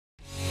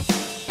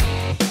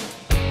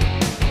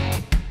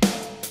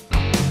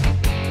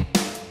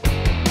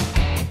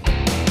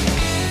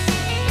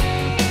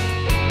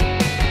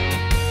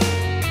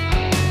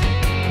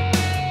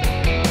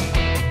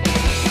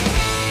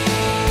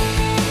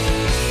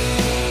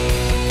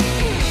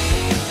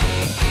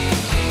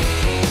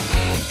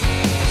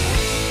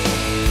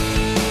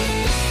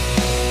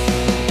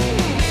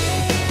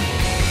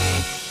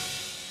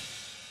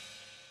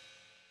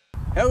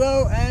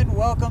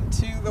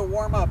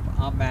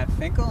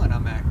Michael, and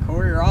I'm at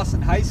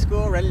Rawson High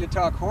School, ready to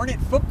talk Hornet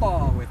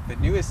football with the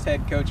newest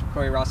head coach of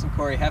Rawson,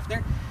 Cory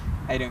Hefner.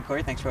 How you doing,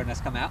 Cory? Thanks for letting us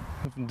come out.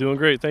 I'm doing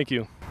great, thank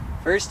you.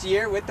 First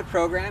year with the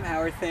program,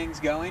 how are things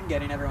going,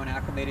 getting everyone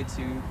acclimated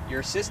to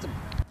your system?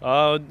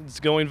 It's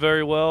going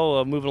very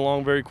well, moving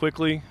along very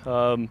quickly.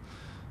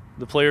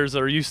 The players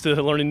are used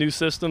to learning new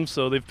systems,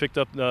 so they've picked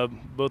up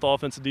both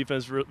offense and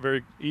defense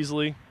very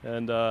easily,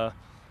 and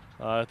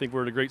I think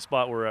we're in a great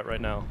spot we're at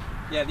right now.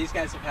 Yeah, these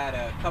guys have had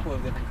a couple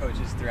of different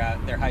coaches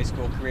throughout their high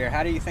school career.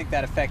 How do you think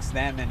that affects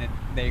them, and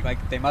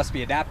they must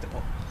be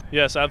adaptable?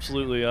 Yes,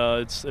 absolutely.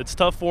 It's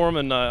tough for them,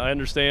 and I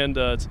understand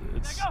it's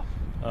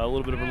a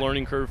little bit of a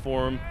learning curve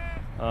for them.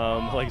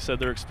 Like I said,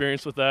 they're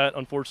experienced with that,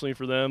 unfortunately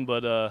for them,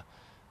 but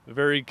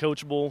very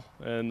coachable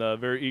and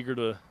very eager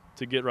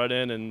to get right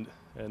in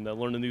and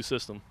learn a new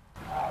system.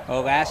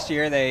 Well, last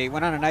year they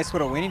went on a nice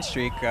little winning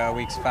streak,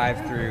 weeks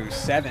 5 through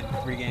 7,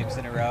 3 games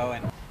in a row,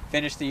 and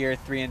finished the year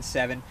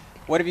 3-7.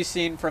 What have you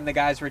seen from the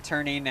guys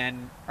returning,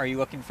 and are you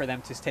looking for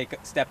them to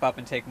step up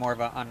and take more of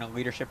a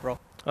leadership role?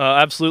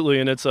 Absolutely,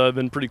 and it's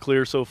been pretty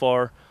clear so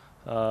far.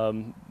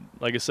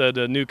 Like I said,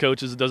 new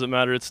coaches, it doesn't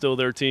matter, it's still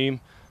their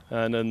team,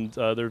 and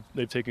then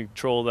they've taken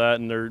control of that,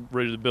 and they're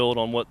ready to build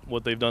on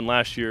what they've done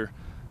last year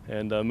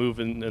and move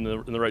in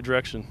the right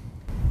direction.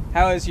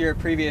 How has your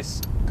previous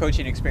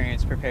coaching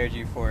experience prepared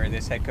you for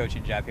this head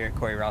coaching job here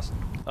at Rawson?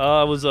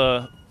 I was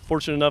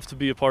fortunate enough to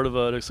be a part of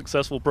a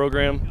successful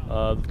program.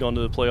 I've gone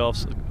to the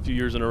playoffs a few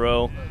years in a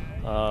row,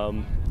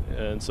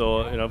 and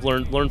so I've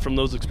learned from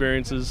those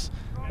experiences.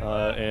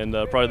 And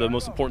probably the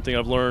most important thing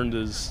I've learned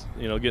is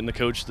getting the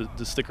coach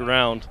to stick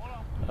around,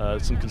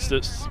 some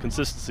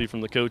consistency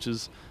from the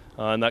coaches,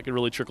 and that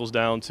really trickles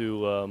down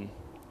to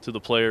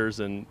the players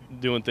and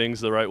doing things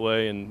the right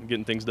way and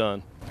getting things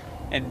done.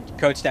 And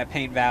coached at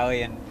Paint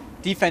Valley, and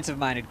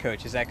defensive-minded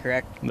coach, is that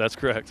correct? That's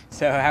correct.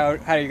 So how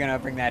are you going to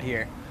bring that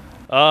here?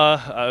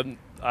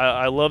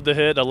 I love to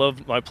hit. I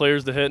love my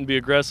players to hit and be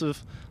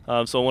aggressive.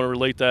 So I want to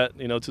relate that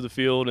to the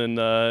field, and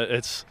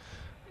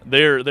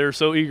they're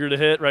so eager to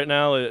hit right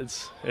now.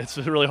 It's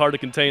really hard to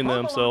contain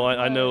them. So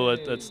I know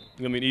that's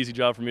going to be an easy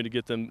job for me to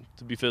get them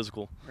to be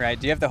physical. Right.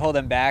 Do you have to hold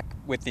them back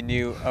with the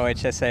new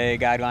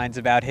OHSA guidelines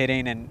about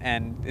hitting,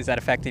 and is that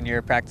affecting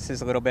your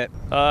practices a little bit?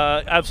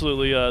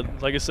 Absolutely.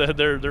 Like I said,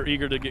 they're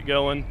eager to get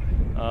going.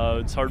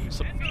 It's hard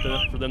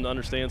for them to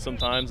understand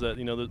sometimes that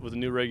with the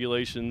new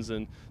regulations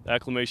and the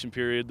acclimation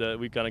period that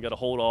we kind of got to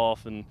hold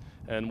off and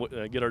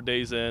get our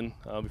days in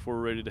before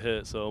we're ready to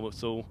hit.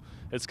 So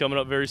it's coming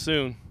up very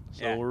soon.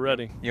 So yeah, we're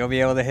ready. You'll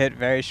be able to hit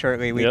very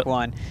shortly, week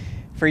 1.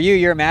 For you,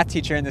 you're a math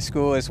teacher in the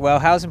school as well.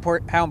 How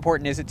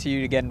important is it to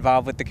you to get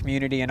involved with the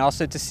community and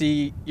also to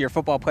see your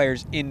football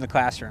players in the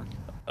classroom?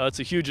 It's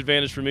a huge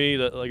advantage for me.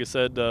 That, like I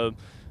said,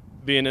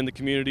 being in the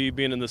community,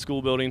 being in the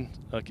school building,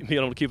 being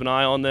able to keep an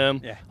eye on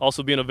them,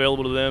 also being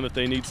available to them if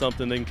they need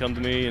something, they can come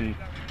to me, and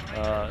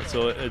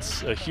so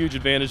it's a huge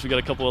advantage. We got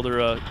a couple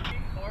other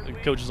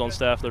coaches on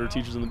staff that are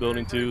teachers in the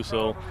building too,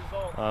 so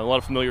a lot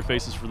of familiar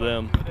faces for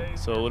them.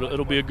 So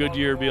it'll be a good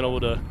year being able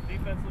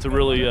to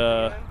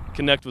really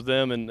connect with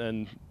them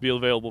and be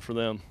available for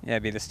them. Yeah,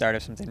 be the start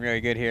of something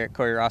really good here at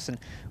Rawson.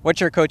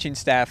 What's your coaching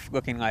staff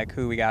looking like?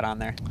 Who we got on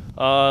there?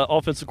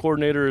 Offensive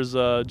coordinator is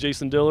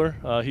Jason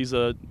Diller. He's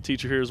a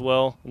teacher here as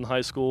well in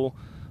high school.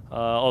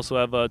 Also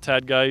have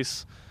Tad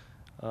Geis,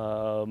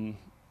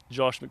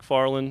 Josh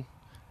McFarland,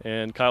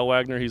 and Kyle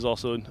Wagner. He's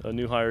also a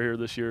new hire here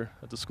this year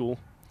at the school.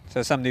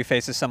 So some new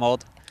faces, some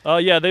old?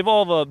 Yeah, they've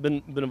all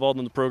been involved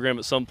in the program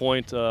at some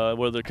point,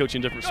 whether they're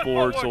coaching different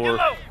sports or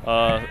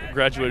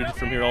graduated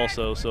from here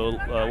also. So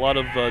a lot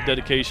of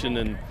dedication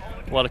and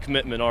a lot of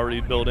commitment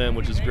already built in,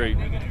 which is great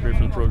for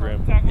the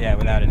program. Yeah,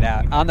 without a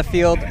doubt. On the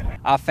field,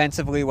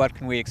 offensively, what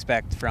can we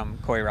expect from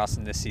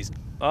Rawson this season?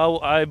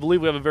 I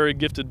believe we have a very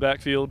gifted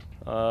backfield.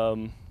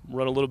 Run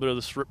a little bit of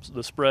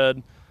the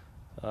spread.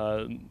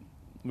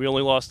 We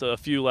only lost a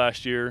few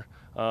last year.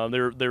 They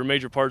were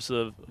major parts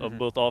of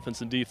both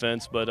offense and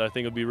defense, but I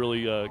think it'll be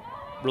really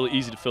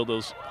easy to fill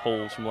those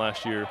holes from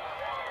last year.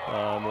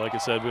 Like I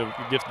said, we have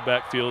a gifted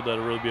backfield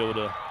that'll really be able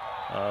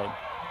to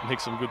make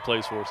some good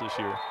plays for us this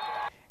year.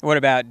 What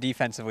about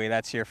defensively?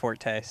 That's your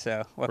forte,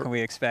 so what can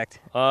we expect?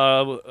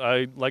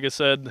 Like I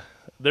said,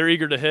 they're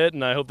eager to hit,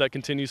 and I hope that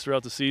continues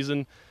throughout the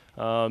season,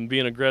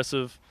 being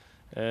aggressive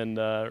and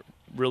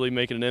really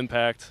making an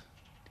impact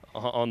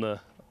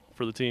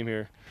for the team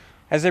here.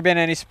 Has there been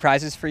any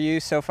surprises for you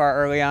so far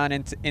early on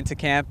into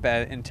camp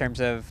in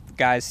terms of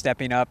guys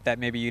stepping up that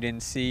maybe you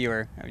didn't see,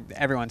 or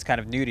everyone's kind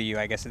of new to you,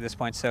 I guess, at this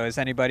point? So has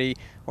anybody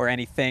or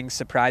anything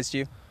surprised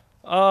you?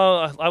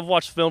 I've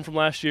watched film from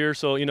last year,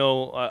 so I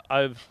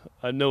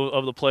know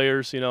of the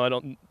players. I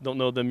don't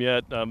know them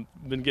yet.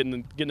 Been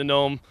getting to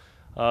know them,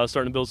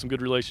 starting to build some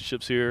good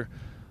relationships here.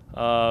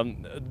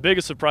 The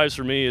biggest surprise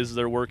for me is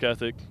their work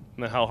ethic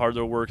and how hard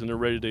they're working. They're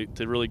ready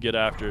to really get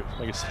after it.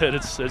 Like I said,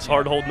 it's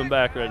hard holding them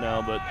back right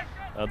now, but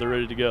they're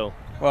ready to go.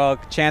 Well,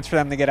 chance for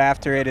them to get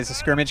after it is a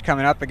scrimmage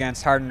coming up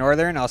against Hardin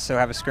Northern. Also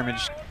have a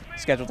scrimmage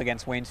scheduled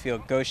against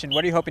Waynesfield Goshen.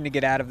 What are you hoping to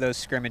get out of those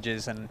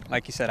scrimmages? And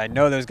like you said, I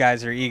know those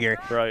guys are eager,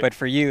 but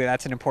for you,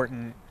 that's an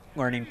important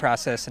learning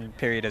process and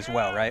period as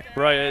well, right?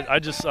 Right.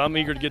 I'm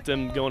eager to get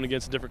them going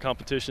against a different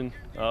competition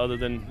other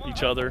than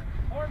each other.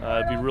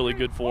 It'd be really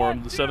good for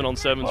them. The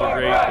 7-on-7s are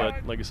great,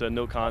 but like I said,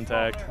 no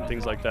contact and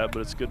things like that. But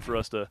it's good for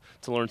us to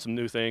learn some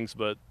new things.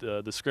 But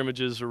the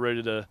scrimmages are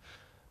ready to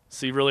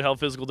see really how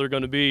physical they're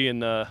going to be,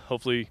 and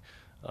hopefully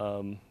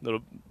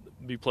they'll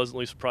be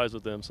pleasantly surprised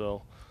with them.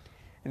 So.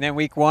 And then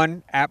week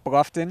 1 at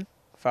Bluffton,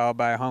 followed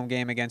by a home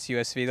game against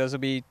USV. Those will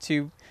be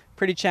 2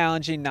 pretty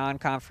challenging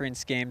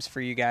non-conference games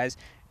for you guys.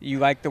 You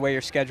like the way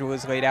your schedule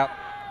is laid out?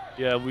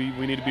 Yeah, we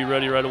need to be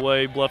ready right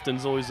away.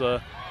 Bluffton's always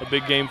a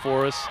big game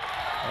for us,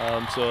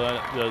 so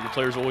the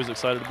players are always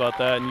excited about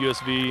that. And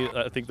USV,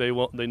 I think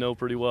they know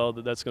pretty well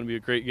that that's going to be a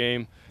great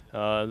game.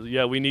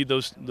 Yeah, we need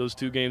those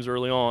 2 games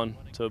early on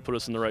to put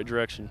us in the right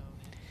direction.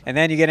 And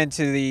then you get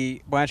into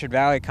the Blanchard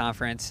Valley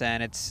Conference,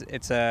 and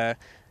it's a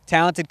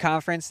talented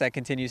conference that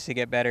continues to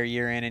get better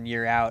year in and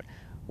year out.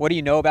 What do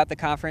you know about the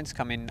conference?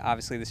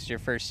 Obviously, this is your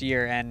first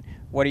year, and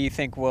what do you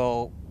think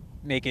will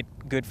make it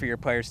good for your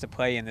players to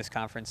play in this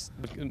conference?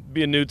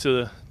 Being new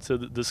to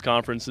this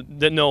conference,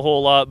 didn't know a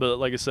whole lot, but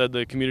like I said,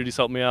 the community's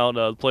helped me out.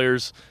 The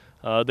players,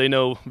 they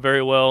know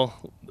very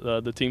well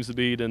the teams to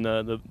beat and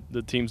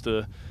the teams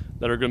that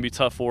are going to be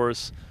tough for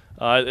us.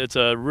 It's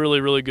a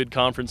really, really good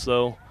conference,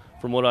 though,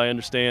 from what I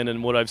understand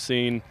and what I've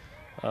seen,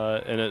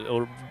 and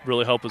it'll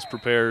really help us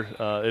prepare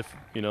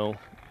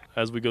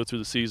as we go through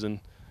the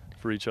season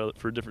for each other,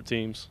 for different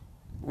teams.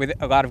 With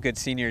a lot of good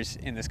seniors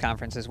in this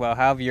conference as well,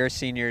 how have your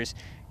seniors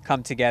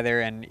come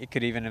together, and it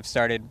could even have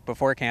started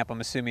before camp,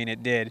 I'm assuming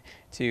it did,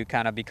 to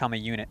kind of become a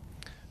unit?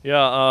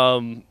 Yeah,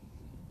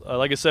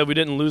 like I said, we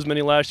didn't lose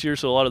many last year,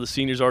 so a lot of the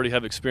seniors already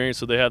have experience,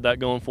 so they have that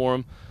going for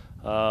them.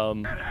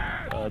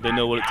 They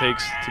know what it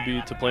takes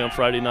to play on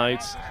Friday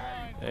nights,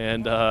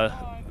 and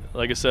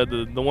like I said,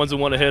 the ones that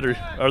want to hit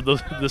are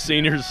the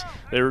seniors.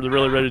 They're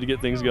really ready to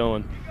get things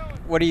going.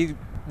 What do you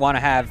want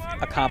to have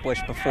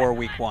accomplished before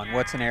week 1?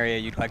 What's an area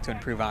you'd like to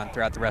improve on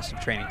throughout the rest of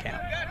training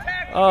camp?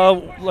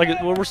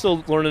 We're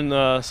still learning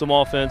some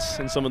offense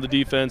and some of the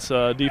defense.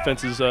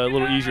 Defense is a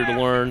little easier to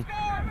learn.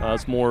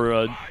 It's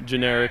more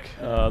generic.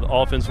 The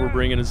offense we're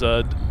bringing is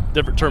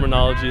different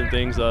terminology and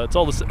things. It's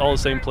all the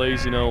same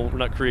plays. We're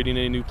not creating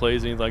any new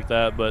plays, anything like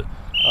that. But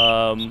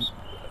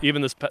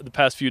even the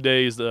past few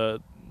days,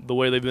 the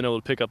way they've been able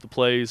to pick up the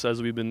plays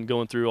as we've been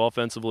going through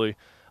offensively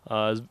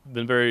has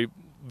been very,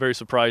 very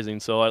surprising.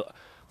 So I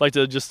like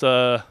to just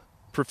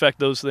perfect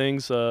those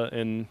things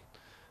and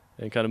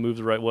kind of move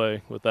the right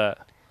way with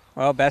that.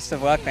 Well, best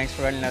of luck. Thanks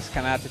for letting us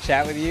come out to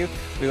chat with you.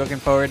 We're looking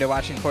forward to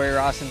watching Cory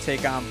Rawson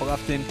take on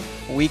Bluffton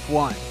week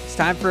 1. It's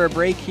time for a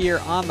break here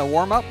on the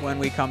warm-up. When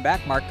we come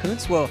back, Mark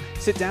Kuntz will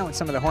sit down with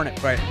some of the Hornet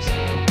players.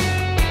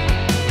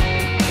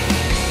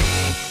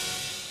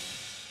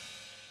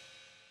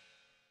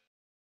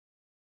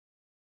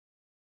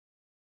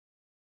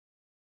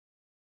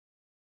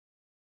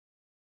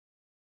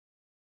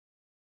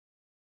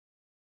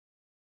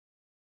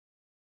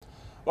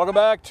 Welcome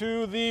back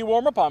to the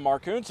warm-up. I'm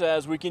Mark Kuntz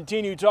as we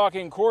continue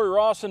talking Cory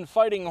Rawson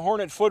Fighting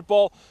Hornet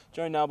football,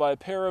 joined now by a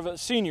pair of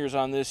seniors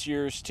on this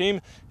year's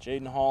team,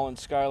 Jaden Hall and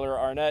Skylar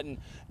Arnett. And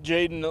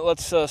Jaden,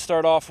 let's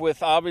start off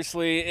with,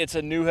 obviously it's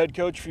a new head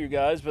coach for you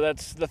guys, but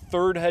that's the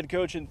 3rd head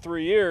coach in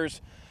 3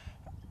 years.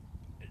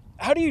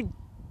 How do you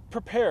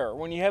prepare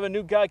when you have a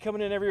new guy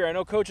coming in every year? I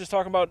know Coach is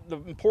talking about the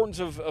importance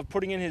of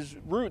putting in his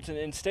roots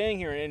and staying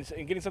here and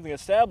getting something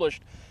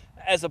established.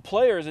 As a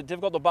player, is it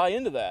difficult to buy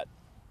into that?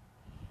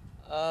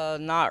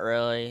 Not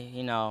really.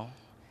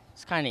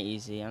 It's kind of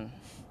easy. I'm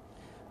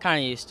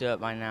kind of used to it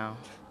by now.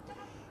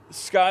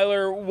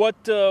 Skylar,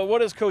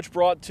 what has Coach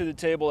brought to the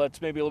table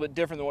that's maybe a little bit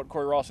different than what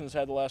Cory Rawson's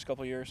had the last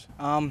couple of years?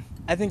 I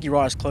think he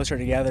brought us closer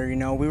together.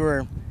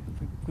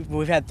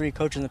 We've had 3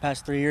 coaches in the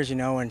past 3 years,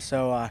 and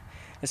so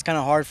it's kind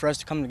of hard for us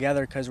to come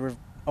together because we're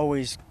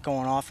always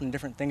going off in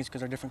different things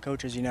because they're different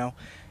coaches,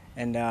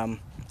 And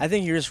I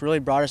think he just really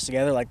brought us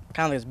together, kind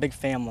of like this big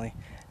family.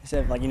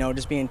 Instead of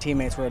just being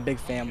teammates, we're a big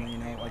family,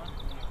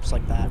 just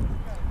like that.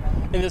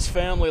 In this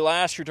family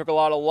last year took a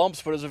lot of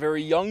lumps, but it's a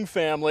very young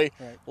family.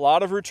 Right. A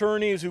lot of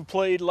returnees who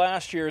played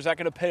last year. Is that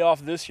going to pay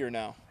off this year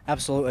now?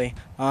 Absolutely.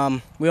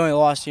 We only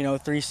lost,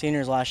 3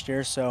 seniors last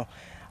year, so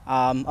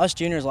us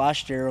juniors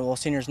last year, well,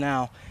 seniors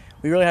now,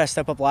 we really had to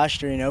step up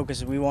last year,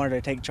 because we wanted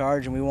to take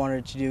charge and we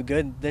wanted to do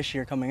good this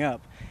year coming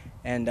up.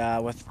 And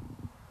with,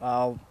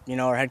 our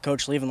head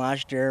coach leaving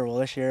last year, well,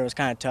 this year it was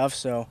kind of tough,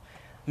 so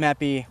I'm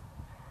happy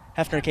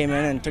Hefner came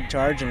in and took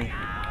charge, and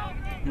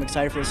I'm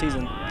excited for the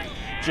season.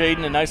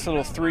 Jaden, a nice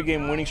little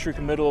 3-game winning streak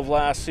in the middle of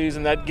last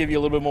season. That give you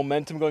a little bit of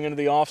momentum going into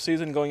the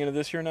offseason, going into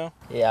this year now?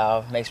 Yeah,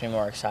 it makes me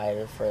more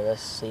excited for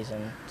this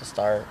season to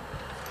start.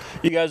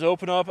 You guys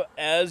open up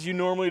as you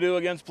normally do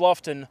against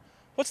Bluffton.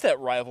 What's that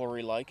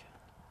rivalry like?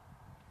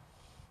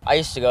 I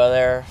used to go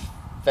there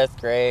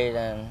 5th grade,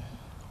 and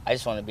I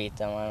just want to beat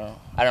them.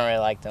 I don't really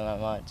like them that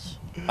much.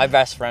 My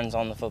best friend's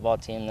on the football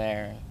team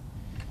there.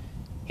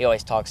 he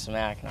always talks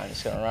smack, and I'm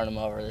just going to run him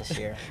over this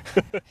year.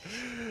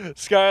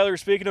 Skylar,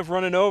 speaking of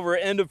running over,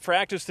 end of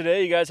practice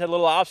today, you guys had a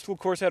little obstacle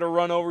course, had to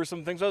run over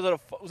some things. Was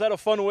that a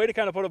fun way to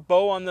kind of put a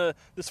bow on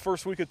this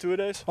first week of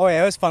two-a-days? Oh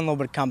yeah, it was fun, a little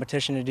bit of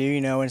competition to do, you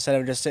know, instead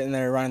of just sitting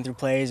there running through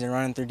plays and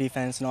running through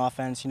defense and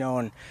offense, you know,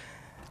 and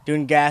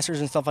doing gassers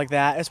and stuff like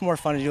that. It's more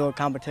fun to do a little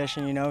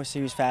competition, you know, see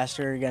who's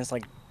faster against,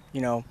 like,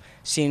 you know,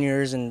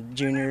 seniors and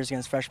juniors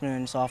against freshmen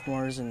and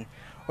sophomores, and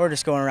or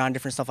just going around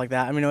different stuff like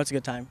that. I mean, it's a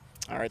good time.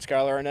 All right,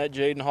 Skylar Arnett,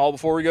 Jaden Hall.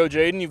 Before we go,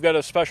 Jaden, you've got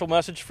a special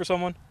message for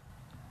someone?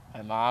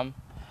 Hi, Mom.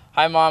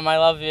 Hi, Mom. I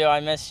love you. I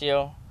miss you.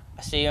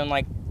 I'll see you in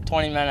like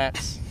 20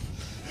 minutes.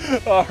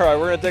 All right,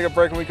 we're going to take a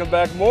break. When we come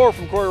back, more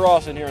from Cory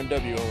Rawson here on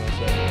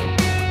WOSN.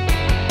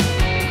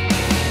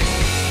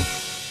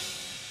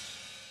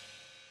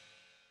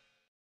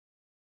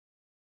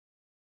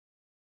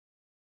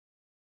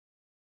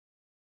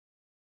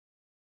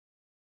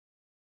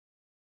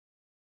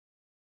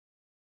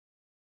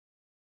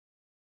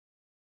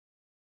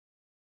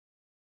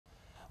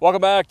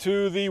 Welcome back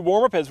to the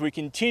warm-up as we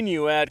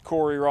continue at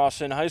Cory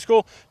Rawson High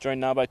School. Joined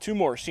now by two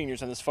more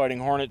seniors on this Fighting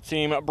Hornet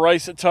team,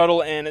 Bryce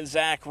Tuttle and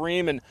Zach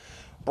Ream. And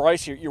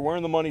Bryce, you're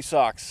wearing the money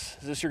socks.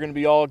 Is this year going to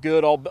be all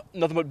good,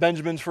 nothing but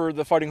Benjamins for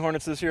the Fighting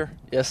Hornets this year?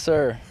 Yes,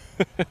 sir.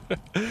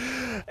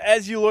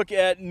 As you look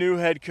at new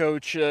head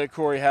coach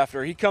Cory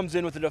Hefner, he comes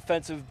in with a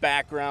defensive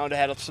background,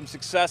 had some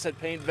success at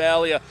Paint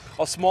Valley,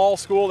 a small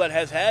school that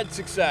has had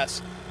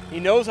success. He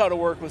knows how to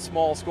work with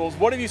small schools.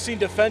 What have you seen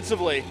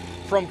defensively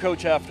from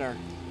Coach Hefner?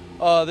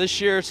 This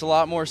year it's a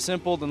lot more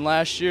simple than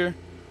last year.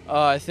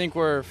 I think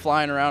we're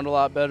flying around a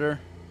lot better,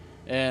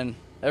 and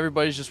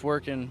everybody's just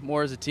working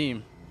more as a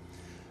team.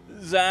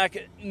 Zach,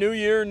 new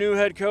year, new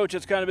head coach.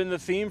 It's kind of been the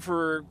theme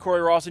for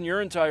Cory Rawson your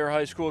entire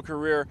high school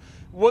career.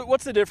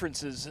 What's the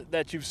differences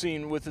that you've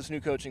seen with this new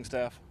coaching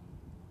staff?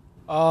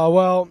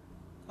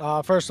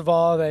 First of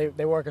all,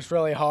 they work us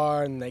really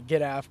hard, and they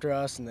get after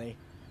us, and they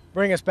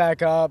bring us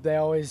back up. They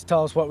always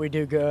tell us what we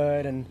do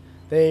good, and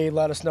they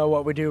let us know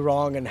what we do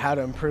wrong and how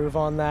to improve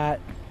on that.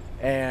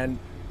 And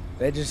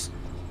they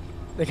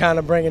kind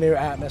of bring a new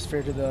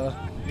atmosphere to the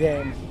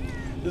game.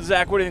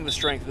 Zach, what do you think the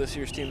strength of this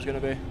year's team is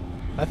going to be?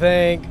 I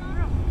think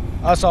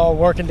us all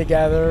working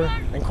together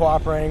and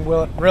cooperating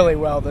really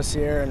well this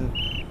year, and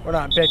we're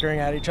not bickering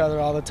at each other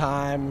all the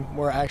time.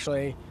 We're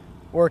actually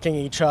working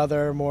each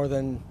other more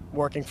than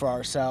working for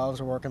ourselves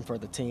or working for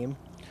the team.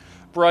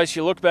 Bryce,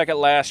 you look back at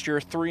last year,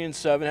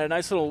 3-7, had a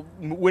nice little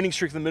winning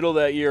streak in the middle of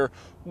that year.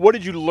 What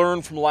did you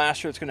learn from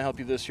last year that's going to help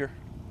you this year?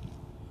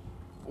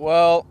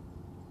 Well,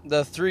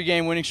 the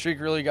 3-game winning streak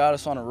really got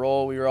us on a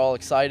roll. We were all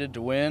excited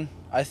to win.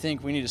 I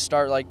think we need to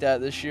start like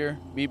that this year,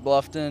 beat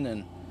Bluffton,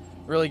 and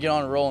really get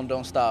on a roll and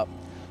don't stop.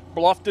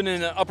 Bluffton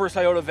and Upper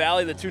Scioto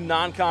Valley, the two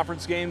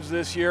non-conference games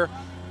this year.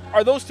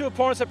 Are those two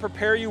opponents that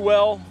prepare you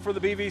well for the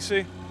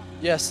BVC?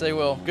 Yes, they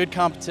will. Good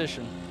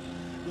competition.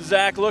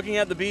 Zach, looking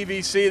at the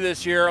BVC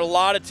this year, a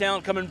lot of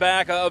talent coming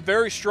back, a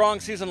very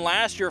strong season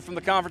last year from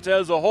the conference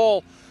as a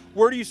whole.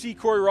 Where do you see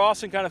Cory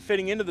Rawson kind of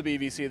fitting into the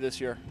BVC this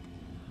year?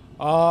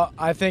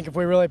 I think if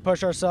we really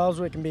push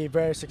ourselves, we can be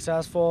very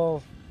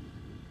successful,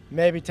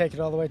 maybe take it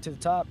all the way to the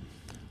top.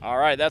 All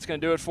right, that's going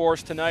to do it for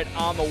us tonight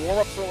on the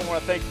warm-up. Certainly want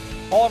to thank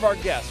all of our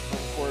guests from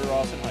Cory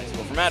Rawson High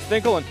School. For Matt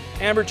Finkel and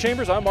Amber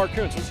Chambers, I'm Mark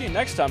Kuntz. We'll see you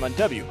next time on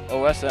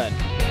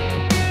WOSN.